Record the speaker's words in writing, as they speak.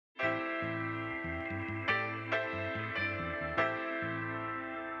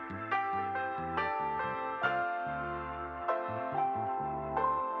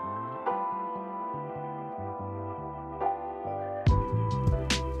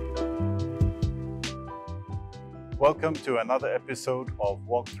Welcome to another episode of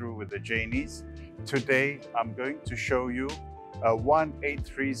Walkthrough with the Janys. Today I'm going to show you a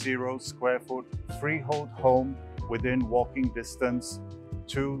 1830 square foot freehold home within walking distance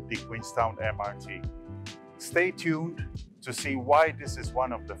to the Queenstown MRT. Stay tuned to see why this is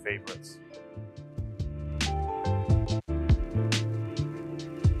one of the favorites.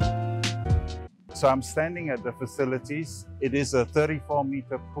 So I'm standing at the facilities. It is a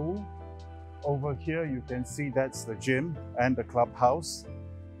 34-meter pool. Over here you can see that's the gym and the clubhouse.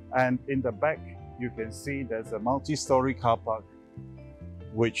 And in the back you can see there's a multi-story car park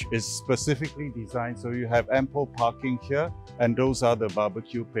which is specifically designed so you have ample parking here, and those are the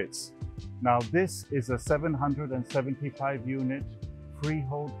barbecue pits. Now this is a 775 unit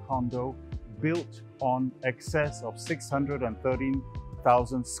freehold condo built on excess of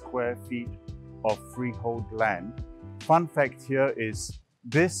 613,000 square feet of freehold land. Fun fact here is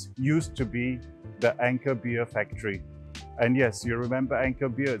this used to be the Anchor beer factory. And yes, you remember Anchor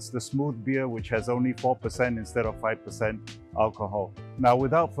beer, it's the smooth beer which has only 4% instead of 5% alcohol. Now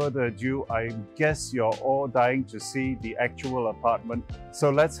without further ado, I guess you're all dying to see the actual apartment.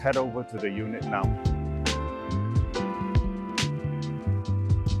 So let's head over to the unit now.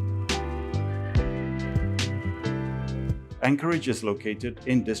 Anchorage is located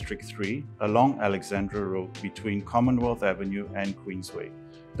in District 3 along Alexandra Road between Commonwealth Avenue and Queensway.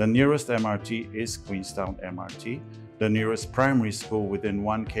 The nearest MRT is Queenstown MRT. The nearest primary school within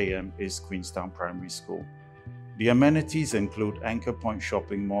 1 km is Queenstown Primary School. The amenities include Anchorpoint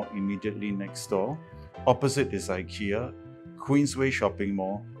Shopping Mall immediately next door. Opposite is IKEA, Queensway Shopping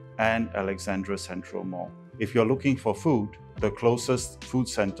Mall, and Alexandra Central Mall. If you're looking for food, the closest food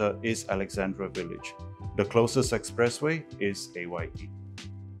centre is Alexandra Village. The closest expressway is AYE.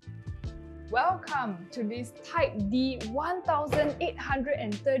 Welcome to this Type D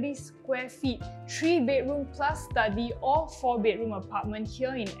 1,830 square feet 3-bedroom plus study or 4-bedroom apartment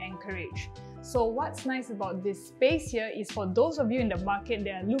here in Anchorage. So what's nice about this space here is for those of you in the market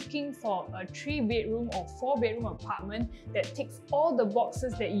that are looking for a 3-bedroom or 4-bedroom apartment that ticks all the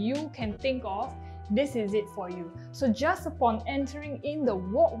boxes that you can think of, this is it for you. So just upon entering in the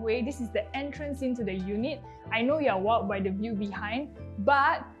walkway, this is the entrance into the unit. I know you're wowed by the view behind,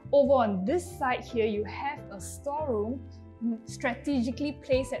 but over on this side here, you have a storeroom strategically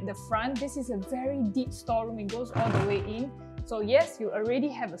placed at the front. This is a very deep storeroom. It goes all the way in. So yes, you already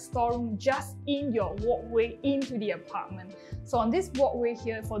have a storeroom just in your walkway into the apartment. So on this walkway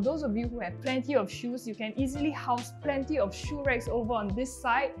here, for those of you who have plenty of shoes, you can easily house plenty of shoe racks over on this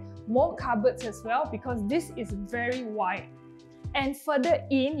side, more cupboards as well, because this is very wide. And further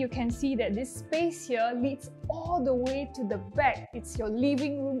in, you can see that this space here leads all the way to the back. It's your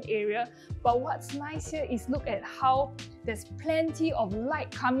living room area. But what's nice here is look at how there's plenty of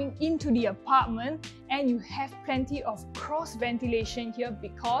light coming into the apartment, and you have plenty of cross ventilation here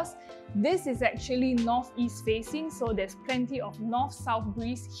because this is actually northeast facing, so there's plenty of north-south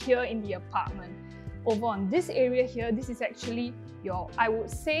breeze here in the apartment. Over on this area here, this is actually I would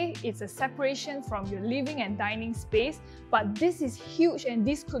say it's a separation from your living and dining space, but this is huge and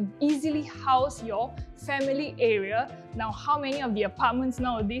this could easily house your family area. Now, how many of the apartments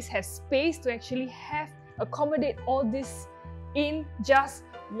nowadays have space to actually accommodate all this in just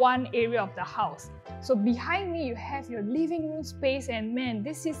one area of the house? So behind me, you have your living room space, and man,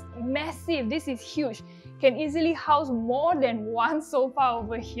 this is massive, this is huge. Can easily house more than one sofa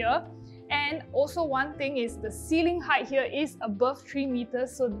over here. And also one thing is the ceiling height here is above 3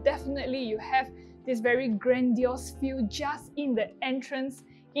 meters, so definitely you have this very grandiose view just in the entrance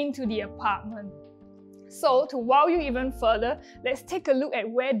into the apartment. So to wow you even further, let's take a look at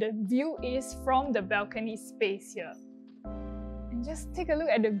where the view is from the balcony space here. And just take a look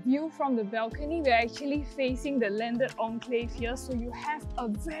at the view from the balcony. We're actually facing the landed enclave here, so you have a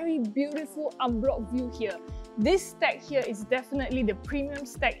very beautiful unblocked view here. This stack here is definitely the premium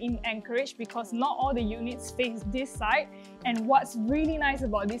stack in Anchorage because not all the units face this side. And what's really nice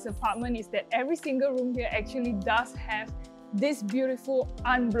about this apartment is that every single room here actually does have this beautiful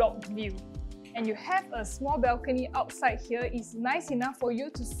unblocked view. And you have a small balcony outside here. It's nice enough for you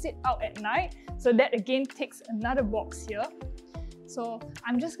to sit out at night. So that again takes another box here. So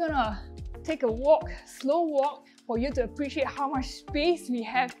I'm just gonna take a walk, slow walk, for you to appreciate how much space we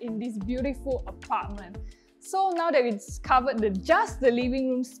have in this beautiful apartment. So now that we've covered just the living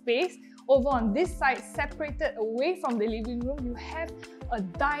room space, over on this side, separated away from the living room, you have a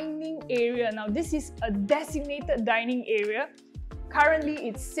dining area. Now this is a designated dining area. Currently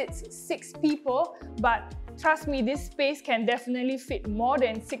it sits 6 people, but trust me, this space can definitely fit more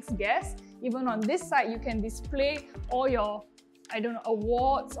than 6 guests. Even on this side, you can display all your I don't know,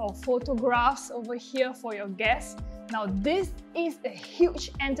 awards or photographs over here for your guests. Now this is a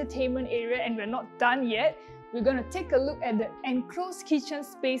huge entertainment area and we're not done yet. We're going to take a look at the enclosed kitchen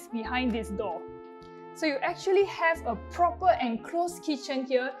space behind this door. So you actually have a proper enclosed kitchen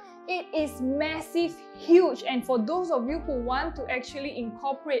here. It is massive, huge, and for those of you who want to actually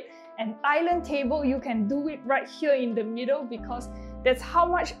incorporate an island table, you can do it right here in the middle because that's how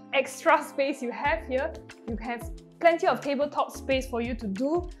much extra space you have here. You have plenty of tabletop space for you to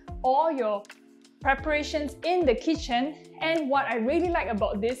do all your preparations in the kitchen. And what I really like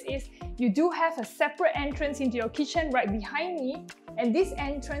about this is you do have a separate entrance into your kitchen right behind me, and this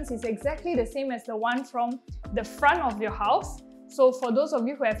entrance is exactly the same as the one from the front of your house. So for those of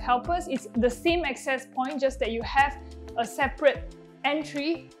you who have helpers, it's the same access point, just that you have a separate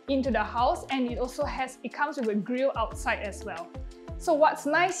entry into the house, and it comes with a grill outside as well. So what's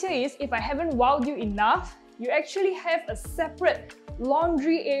nice here is, if I haven't wowed you enough, you actually have a separate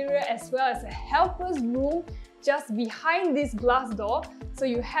laundry area as well as a helper's room just behind this glass door. So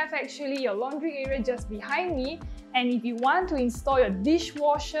you have actually your laundry area just behind me, and if you want to install your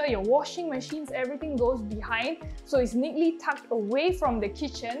dishwasher, your washing machines, everything goes behind. So it's neatly tucked away from the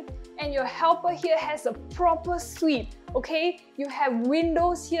kitchen, and your helper here has a proper suite, okay? You have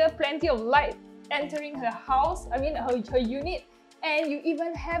windows here, plenty of light entering her house, her unit, and you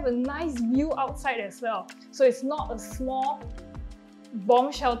even have a nice view outside as well. So it's not a small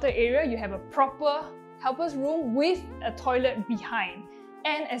bomb shelter area, you have a proper helper's room with a toilet behind,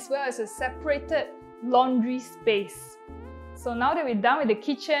 and as well as a separated laundry space. So now that we're done with the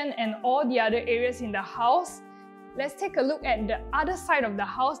kitchen and all the other areas in the house, let's take a look at the other side of the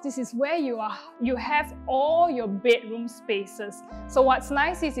house. This is where you have all your bedroom spaces. So what's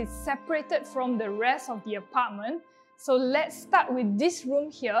nice is it's separated from the rest of the apartment. So let's start with this room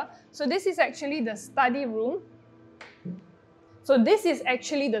here. So this is actually the study room. So this is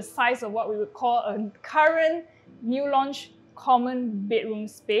actually the size of what we would call a current new launch common bedroom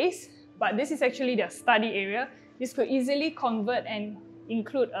space, but this is actually their study area. This could easily convert and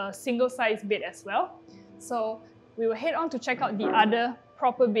include a single size bed as well. So we will head on to check out the other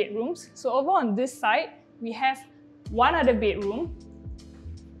proper bedrooms. So over on this side, we have one other bedroom.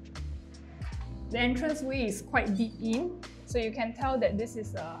 The entranceway is quite deep in, so you can tell that this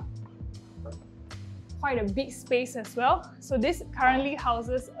is quite a big space as well. So this currently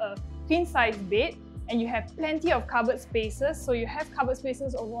houses a queen size bed, and you have plenty of cupboard spaces. So you have cupboard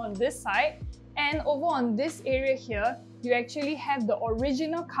spaces over on this side, and over on this area here, you actually have the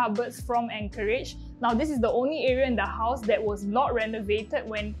original cupboards from Anchorage. Now this is the only area in the house that was not renovated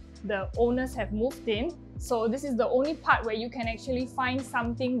when the owners have moved in. So this is the only part where you can actually find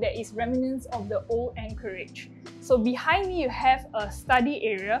something that is remnants of the old Anchorage. So behind me you have a study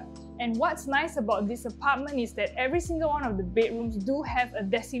area, and what's nice about this apartment is that every single one of the bedrooms do have a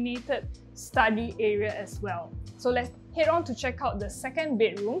designated study area as well. So let's head on to check out the second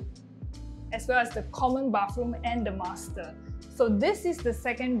bedroom, as well as the common bathroom and the master. So this is the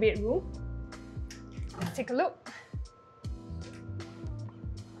second bedroom. Let's take a look.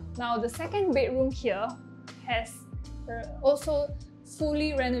 Now the second bedroom here has also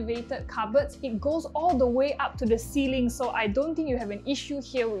fully renovated cupboards. It goes all the way up to the ceiling, so I don't think you have an issue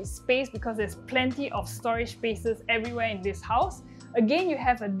here with space because there's plenty of storage spaces everywhere in this house. Again, you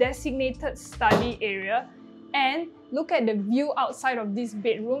have a designated study area, and look at the view outside of this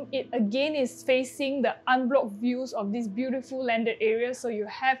bedroom. It again is facing the unblocked views of this beautiful landed area, so you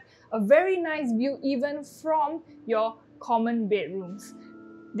have a very nice view even from your common bedrooms.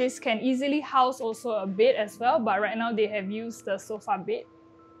 This can easily house also a bed as well, but right now they have used the sofa bed.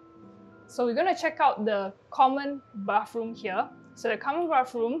 So we're going to check out the common bathroom here. So the common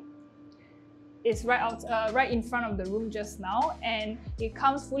bathroom is right in front of the room just now, and it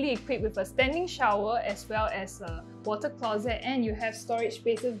comes fully equipped with a standing shower as well as a water closet, and you have storage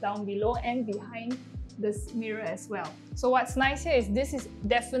spaces down below and behind this mirror as well. So what's nice here is this is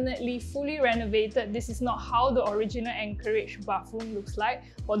definitely fully renovated. This is not how the original Anchorage bathroom looks like.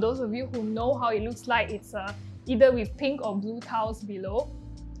 For those of you who know how it looks like, it's either with pink or blue tiles below.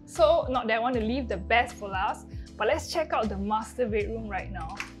 So not that I want to leave the best for last, but let's check out the master bedroom right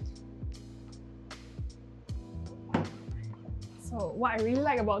now. So what I really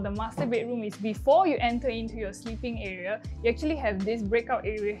like about the master bedroom is before you enter into your sleeping area, you actually have this breakout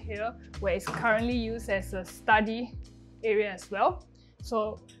area here where it's currently used as a study area as well.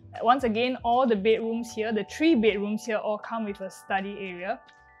 So once again, all the bedrooms here, the 3 bedrooms here, all come with a study area.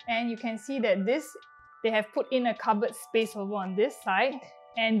 And you can see that they have put in a cupboard space over on this side.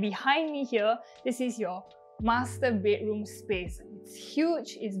 And behind me here, this is your master bedroom space. It's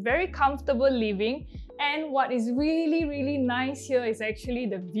huge, it's very comfortable living, and what is really nice here is actually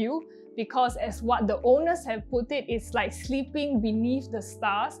the view, because as what the owners have put it, it's like sleeping beneath the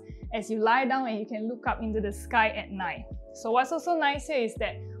stars as you lie down and you can look up into the sky at night. So what's also nice here is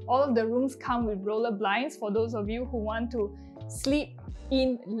that all of the rooms come with roller blinds for those of you who want to sleep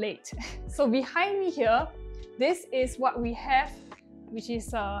in late. So behind me here, this is what we have, which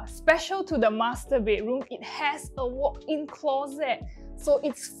is special to the master bedroom. It has a walk-in closet. So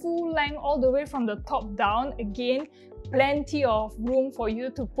it's full length all the way from the top down. Again, plenty of room for you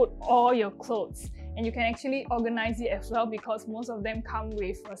to put all your clothes. And you can actually organize it as well, because most of them come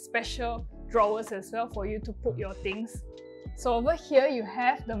with special drawers as well for you to put your things. So over here you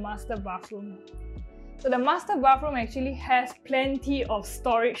have the master bathroom. So the master bathroom actually has plenty of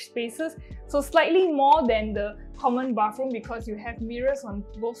storage spaces, so slightly more than the common bathroom because you have mirrors on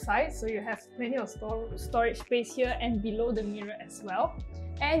both sides, so you have plenty of storage space here and below the mirror as well.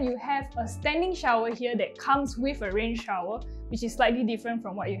 And you have a standing shower here that comes with a rain shower, which is slightly different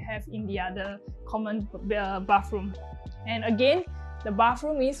from what you have in the other common bathroom. And again, the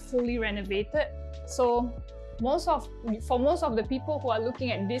bathroom is fully renovated, so for most of the people who are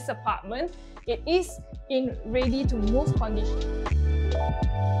looking at this apartment, it is in ready to move condition.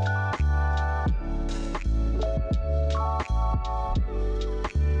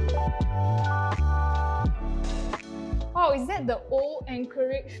 Wow, is that the old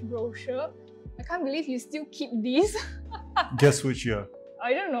Anchorage brochure? I can't believe you still keep these. Guess which year?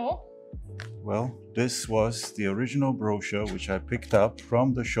 I don't know. Well, this was the original brochure which I picked up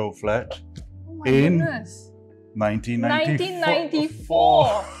from the show flat Oh my goodness.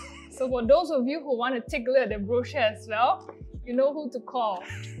 1994. So for those of you who want to take a look at the brochure as well, you know who to call.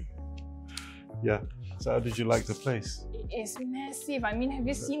 Yeah. So how did you like the place? It is massive. I mean, have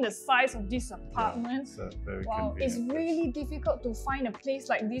you seen the size of this apartment? Yeah, it's a very wow, it's convenient really difficult to find a place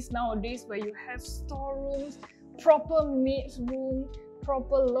like this nowadays where you have storerooms, proper maid's room,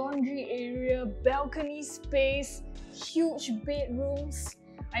 proper laundry area, balcony space, huge bedrooms.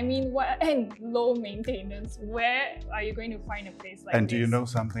 I mean, and low maintenance. Where are you going to find a place like this? And do you know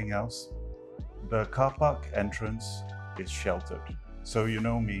something else? The car park entrance is sheltered. So you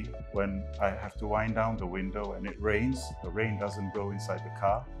know me, when I have to wind down the window and it rains, the rain doesn't go inside the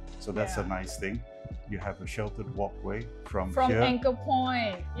car. So that's a nice thing. You have a sheltered walkway from here.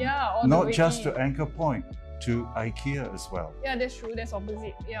 Anchorpoint. Yeah. All Not the way just in. to Anchorpoint, to IKEA as well. Yeah, that's true. That's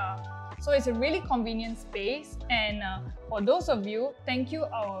opposite. Yeah. So it's a really convenient space, and for those of you, thank you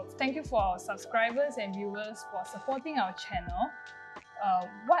for our subscribers and viewers for supporting our channel.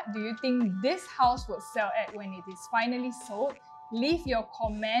 What do you think this house would sell at when it is finally sold? Leave your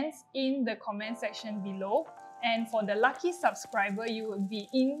comments in the comment section below, and for the lucky subscriber, you would be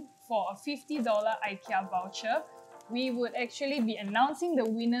in for a $50 IKEA voucher. We would actually be announcing the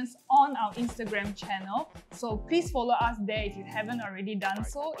winners on our Instagram channel. So please follow us there if you haven't already done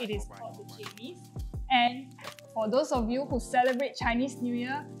so. It is called The Janys. And for those of you who celebrate Chinese New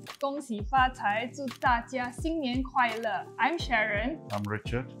Year, 恭喜发财，祝大家新年快乐. I'm Sharon. I'm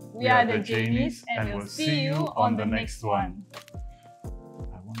Richard. We are The Janys, and we'll see you on the next one.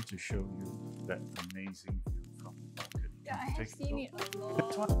 I want to show you that amazing view from the balcony. Yeah, I have seen it a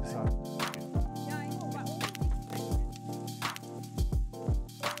lot. This one? Yeah, I know, but only this